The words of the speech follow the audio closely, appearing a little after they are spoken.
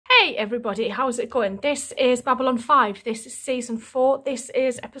Hey everybody, how's it going? This is Babylon 5, this is season 4, this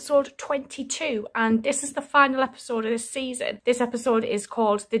is episode 22, and this is the final episode of this season. This episode is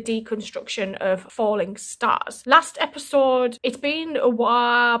called The Deconstruction of Falling Stars. Last episode, it's been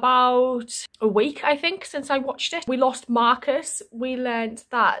about a week, I think, since I watched it. We lost Marcus, we learned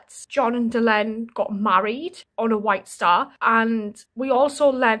that John and Delenn got married on a white star, and we also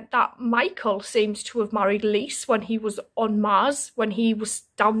learned that Michael seemed to have married Lise when he was on Mars, when he was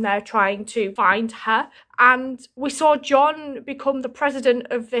down there trying to find her. And we saw John become the president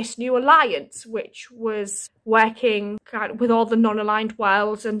of this new alliance, which was working with all the non-aligned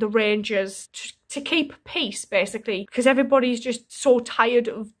worlds and the Rangers to keep peace, basically, because everybody's just so tired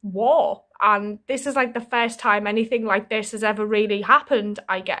of war. And this is like the first time anything like this has ever really happened,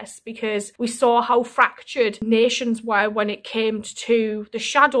 I guess, because we saw how fractured nations were when it came to the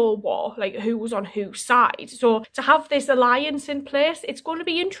Shadow War, like who was on whose side. So to have this alliance in place, it's going to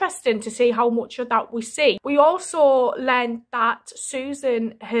be interesting to see how much of that we see. We also learned that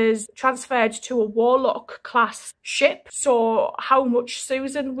Susan has transferred to a Warlock class ship, so how much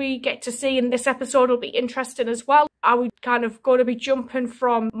Susan we get to see in this episode will be interesting as well. Are we kind of going to be jumping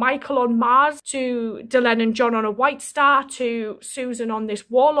from Michael on Mars to Delenn and John on a White Star to Susan on this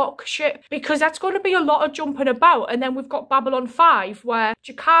Warlock ship? Because that's going to be a lot of jumping about. And then we've got Babylon 5 where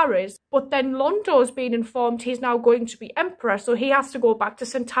Jakar is, but then Londo's been informed he's now going to be Emperor, so he has to go back to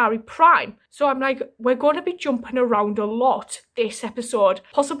Centauri Prime. So I'm like, we're going to be jumping around a lot this episode,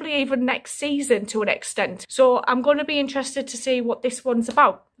 possibly even next season to an extent. So I'm going to be interested to see what this one's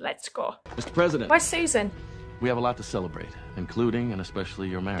about. Let's go. Mr. President. Where's Susan? We have a lot to celebrate, including and especially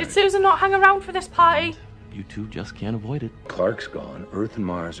your marriage. Did Susan not hang around for this party? And you two just can't avoid it. Clark's gone. Earth and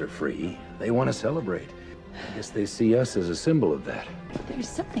Mars are free. They want to celebrate. I guess they see us as a symbol of that. There's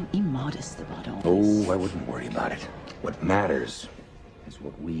something immodest about all this. Oh, I wouldn't worry about it. What matters is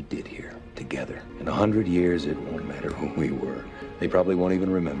what we did here together. In 100 years, it won't matter who we were. They probably won't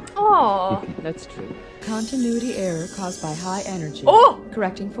even remember. Oh, That's true. Continuity error caused by high energy. Oh!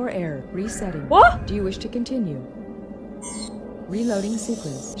 Correcting for error. Resetting. What? Do you wish to continue? Reloading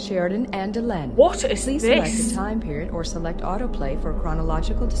sequence. Sheridan and Delenn. What is Please select this? a time period or select autoplay for a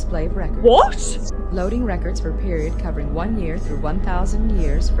chronological display of records. What? Loading records for a period covering 1 year through 1,000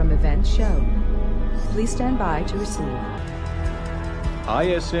 years from event show. Please stand by to receive.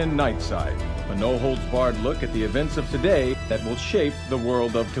 ISN Nightside, a no-holds-barred look at the events of today that will shape the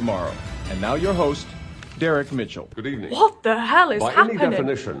world of tomorrow. And now your host, Derek Mitchell. Good evening. What the hell is By happening? any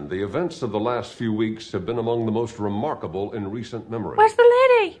definition, the events of the last few weeks have been among the most remarkable in recent memory. Where's the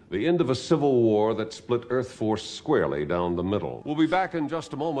lady? The end of a civil war that split Earth force squarely down the middle. We'll be back in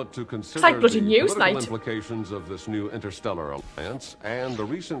just a moment to consider like bloody the news political night. implications of this new interstellar alliance and the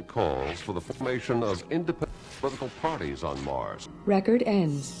recent calls for the formation of independent political parties on Mars. Record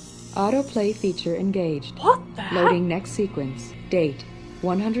ends. Autoplay feature engaged. What the hell? Loading next sequence. Date.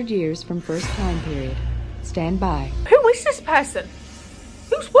 100 years from first time period. Stand by. Who is this person?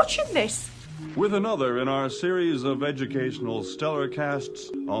 Who's watching this? With another in our series of educational stellar casts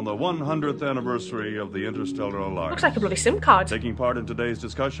on the 100th anniversary of the Interstellar Alliance. Looks like a bloody SIM card. Taking part in today's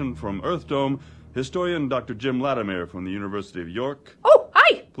discussion from Earth Dome, historian Dr. Jim Latimer from the University of York. Oh,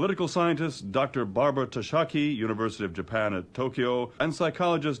 hi! Political scientist Dr. Barbara Toshaki, University of Japan at Tokyo, and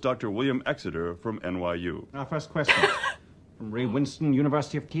psychologist Dr. William Exeter from NYU. Our first question from Ray Winston,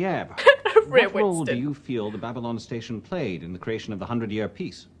 University of Kiev. Ray What role do Winston. you feel the Babylon station played in the creation of the 100-year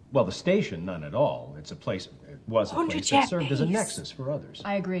peace? Well, the station, none at all. It was a place 100-year that served as a peace. nexus for others.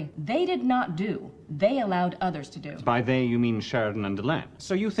 I agree. They did not do. They allowed others to do. By they, you mean Sheridan and Delenn.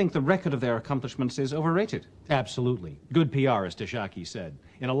 So you think the record of their accomplishments is overrated? Absolutely. Good PR, as Toshaki said.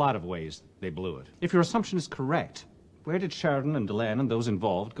 In a lot of ways, they blew it. If your assumption is correct, where did Sheridan and Delenn and those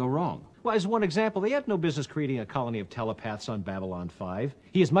involved go wrong? Well, as one example, they had no business creating a colony of telepaths on Babylon 5.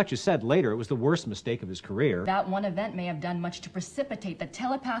 He as much as said later it was the worst mistake of his career. That one event may have done much to precipitate the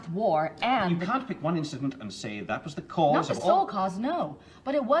telepath war and You can't pick one incident and say that was the cause not the of sole all... cause, no.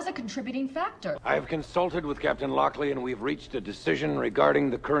 But it was a contributing factor. I have consulted with Captain Lockley and we've reached a decision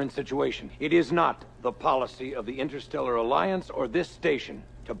regarding the current situation. It is not the policy of the Interstellar Alliance or this station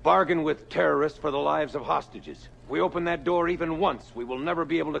to bargain with terrorists for the lives of hostages. We open that door even once, we will never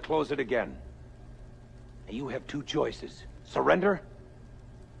be able to close it again. You have two choices. Surrender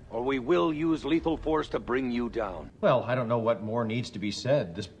or we will use lethal force to bring you down. Well, I don't know what more needs to be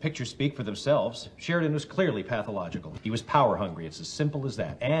said. The pictures speak for themselves. Sheridan was clearly pathological. He was power hungry. It's as simple as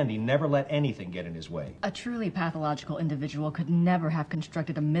that. And he never let anything get in his way. A truly pathological individual could never have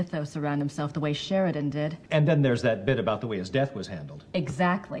constructed a mythos around himself the way Sheridan did. And then there's that bit about the way his death was handled.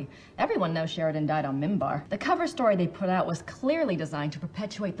 Exactly. Everyone knows Sheridan died on Mimbar. The cover story they put out was clearly designed to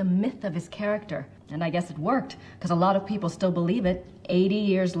perpetuate the myth of his character. And I guess it worked, because a lot of people still believe it 80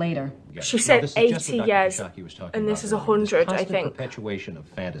 years later. She said 80 years, and this is 100, I think. Perpetuation of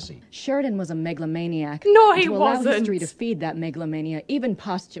fantasy. Sheridan was a megalomaniac. No, he to allow wasn't. history to feed that megalomania, even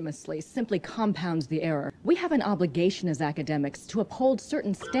posthumously, simply compounds the error. We have an obligation as academics to uphold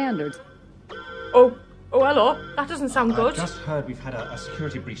certain standards. Oh, hello. That doesn't sound good. I've just heard we've had a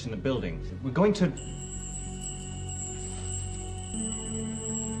security breach in the building. We're going to...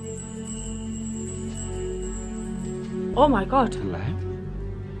 Oh my God.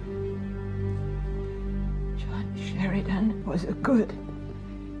 John Sheridan was a good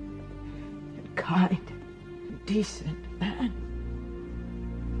and kind and decent man.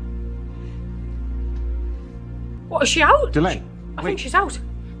 What, is she out? Delay. I think she's out.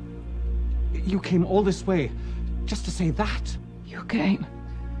 You came all this way just to say that? You came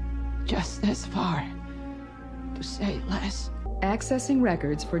just this far to say less. Accessing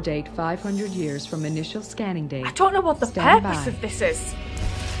records for date 500 years from initial scanning date. I don't know what the Stand purpose by. of this is.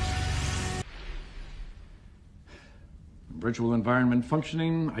 Virtual environment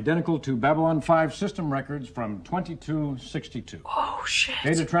functioning identical to Babylon 5 system records from 2262. Oh, shit.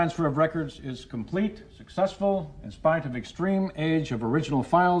 Data transfer of records is complete, successful, in spite of extreme age of original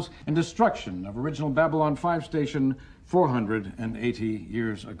files and destruction of original Babylon 5 station 480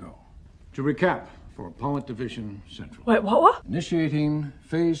 years ago. To recap, for Pollitt Division Central. Wait, what? Initiating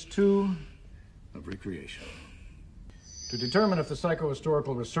phase 2 of recreation. To determine if the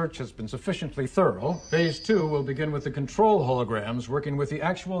psychohistorical research has been sufficiently thorough, phase 2 will begin with the control holograms working with the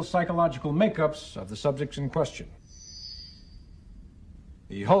actual psychological makeups of the subjects in question.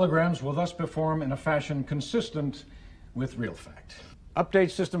 The holograms will thus perform in a fashion consistent with real fact.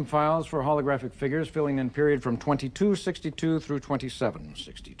 Update system files for holographic figures filling in period from 2262 through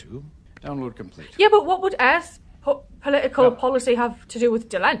 2762. Download complete. Yeah, but what would Earth's political policy have to do with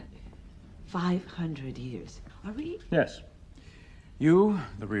Delenn? 500 years. Are we? Yes. You,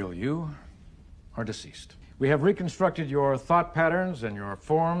 the real you, are deceased. We have reconstructed your thought patterns and your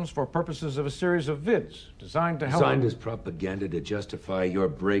forms for purposes of a series of vids designed to help... Designed as propaganda to justify your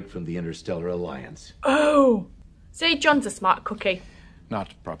break from the Interstellar Alliance. Oh! See, John's a smart cookie.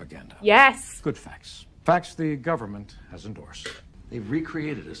 Not propaganda. Yes. Good facts. Facts the government has endorsed. They've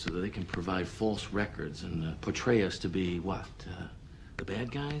recreated us so that they can provide false records and portray us to be, what, the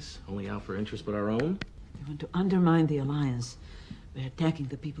bad guys? Only out for interest but our own? They want to undermine the Alliance by attacking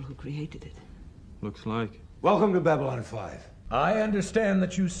the people who created it. Looks like. Welcome to Babylon 5. I understand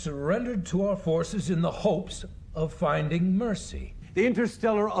that you surrendered to our forces in the hopes of finding mercy. The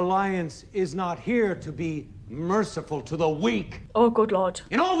Interstellar Alliance is not here to be merciful to the weak. Oh, good Lord.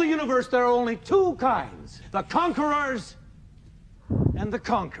 In all the universe, there are only two kinds. The conquerors and the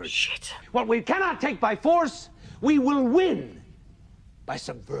conquered. Shit. What we cannot take by force, we will win by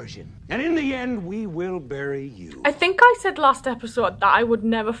subversion. And in the end, we will bury you. I think I said last episode that I would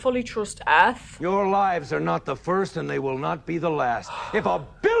never fully trust Earth. Your lives are not the first, and they will not be the last. If 1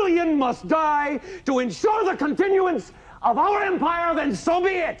 billion must die to ensure the continuance of our empire, then so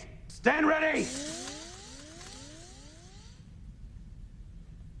be it. Stand ready.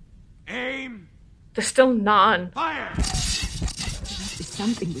 Aim. There's still none. Fire. It's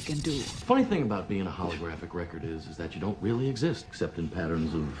something we can do. Funny thing about being a holographic record is that you don't really exist except in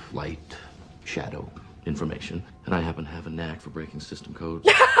patterns of light, shadow, information. And I happen to have a knack for breaking system codes.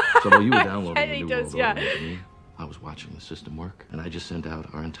 So while you were downloading the New World Order to me, I was watching the system work, and I just sent out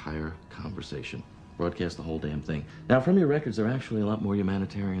our entire conversation. Broadcast the whole damn thing. Now, from your records, they're actually a lot more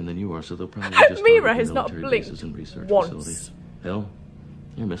humanitarian than you are, so they'll probably just Mira has not military blinked bases and research once. facilities. Hell,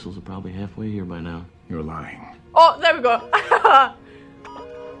 your missiles are probably halfway here by now. You're lying. Oh, there we go.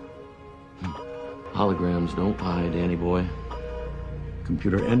 Holograms don't lie, Danny boy.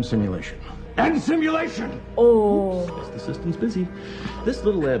 Computer end simulation. End simulation! Oh. The system's busy. This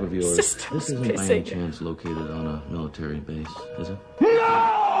little lab of yours, System's this isn't by busy. any chance located on a military base, is it?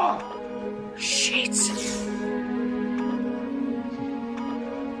 No! Shit.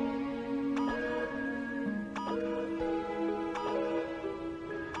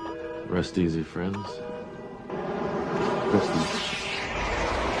 Rest easy, friends. Rest easy.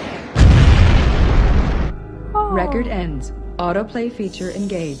 Record ends. Autoplay feature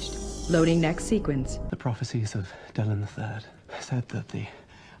engaged. Loading next sequence. The prophecies of Delenn III said that the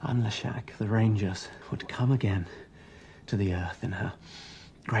On Leshak, the Rangers would come again to the Earth in her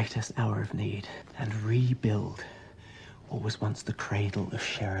greatest hour of need and rebuild what was once the cradle of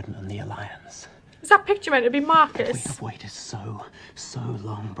Sheridan and the Alliance. Is that picture meant to be Marcus? We have waited so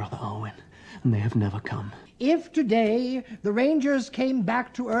long, Brother Owen, and they have never come. If today the Rangers came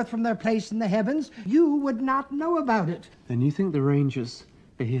back to Earth from their place in the heavens, you would not know about it. Then you think the Rangers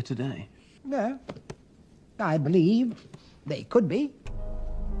are here today? No. I believe they could be.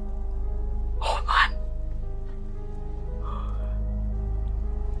 Hold on.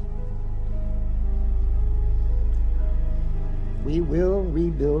 We will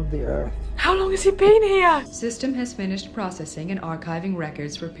rebuild the Earth. How long has he been here? System has finished processing and archiving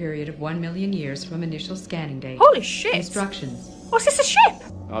records for a period of 1 million years from initial scanning date. Holy shit! Instructions. Was this a ship?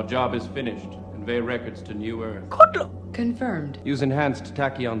 Our job is finished. Convey records to New Earth. Good luck. Confirmed. Use enhanced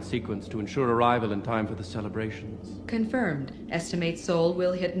tachyon sequence to ensure arrival in time for the celebrations. Confirmed. Estimate Sol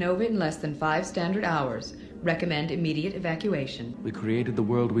will hit Nova in less than 5 standard hours. Recommend immediate evacuation. We created the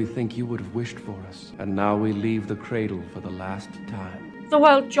world we think you would have wished for us, and now we leave the cradle for the last time. The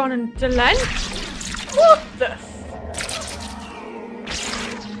world John and Delenn? What the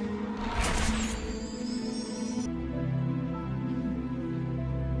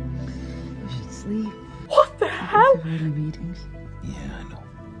You should sleep. What the hell? Early meetings. Yeah, I know.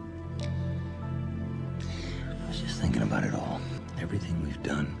 I was just thinking about it all. Everything we've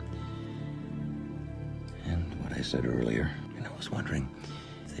done. And what I said earlier. And I was wondering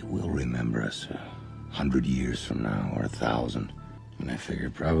if they will remember us 100 years from now or 1,000. And I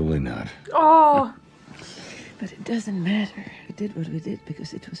figured probably not. Oh. But it doesn't matter. We did what we did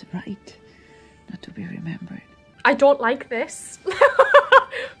because it was right not to be remembered. I don't like this.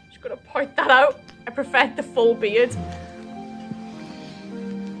 Just gonna point that out. I preferred the full beard.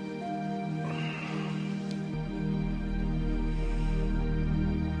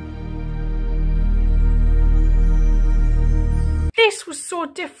 This was so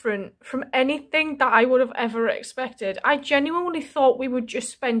different from anything that I would have ever expected. I genuinely thought we would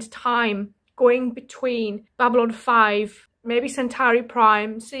just spend time going between Babylon 5, maybe Centauri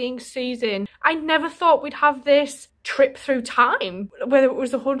Prime, seeing Season. I never thought we'd have this trip through time, whether it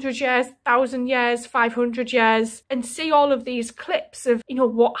was 100 years, 1,000 years, 500 years, and see all of these clips of, you know,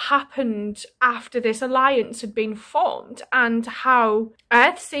 what happened after this alliance had been formed and how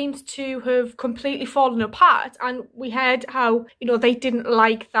Earth seems to have completely fallen apart. And we heard how, you know, they didn't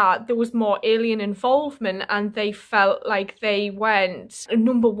like that there was more alien involvement and they felt like they weren't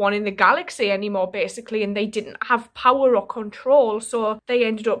number one in the galaxy anymore, basically, and they didn't have power or control, so they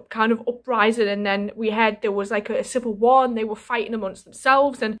ended up kind of uprising. And then we heard there was like a civil war and they were fighting amongst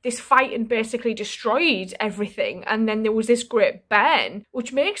themselves, and this fighting basically destroyed everything. And then there was this great burn,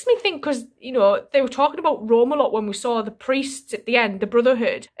 which makes me think, because, you know, they were talking about Rome a lot when we saw the priests at the end, the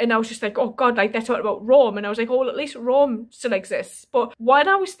Brotherhood, and I was just like, oh god, like they're talking about Rome, and I was like, oh well, at least Rome still exists. But when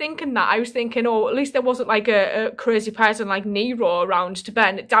I was thinking that, I was thinking, oh, at least there wasn't like a crazy person like Nero around to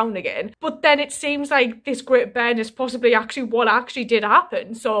burn it down again. But then it seems like this great burn is possibly actually what actually did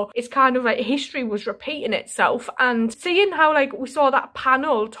happen, so it's kind of like history was repeating itself. And seeing how, like, we saw that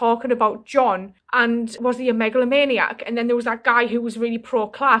panel talking about John, and was he a megalomaniac? And then there was that guy who was really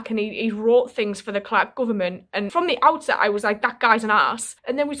pro-Clark, and he wrote things for the Clark government. And from the outset, I was like, that guy's an arse.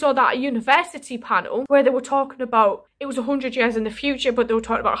 And then we saw that university panel where they were talking about, it was 100 years in the future, but they were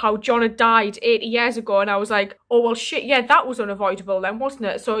talking about how John had died 80 years ago. And I was like, oh, well, shit, yeah, that was unavoidable then, wasn't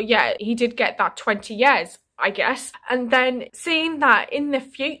it? So, yeah, he did get that 20 years. I guess. And then seeing that in the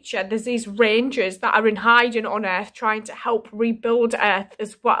future there's these rangers that are in hiding on Earth trying to help rebuild Earth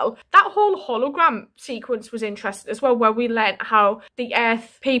as well. That whole hologram sequence was interesting as well, where we learnt how the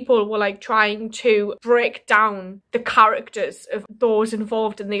Earth people were like trying to break down the characters of those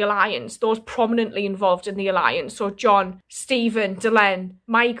involved in the Alliance, those prominently involved in the Alliance. So John, Stephen, Delenn,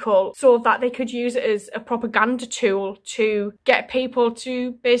 Michael, so that they could use it as a propaganda tool to get people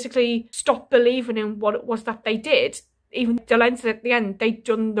to basically stop believing in what it was that they did. Even Delenn said at the end they'd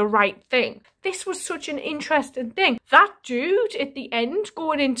done the right thing. This was such an interesting thing. That dude at the end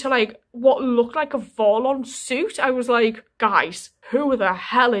going into like what looked like a Vorlon suit, I was like, guys, who the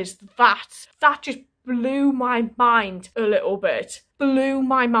hell is that? That just blew my mind a little bit. Blew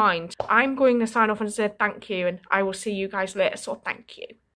my mind. I'm going to sign off and say thank you, and I will see you guys later, so thank you.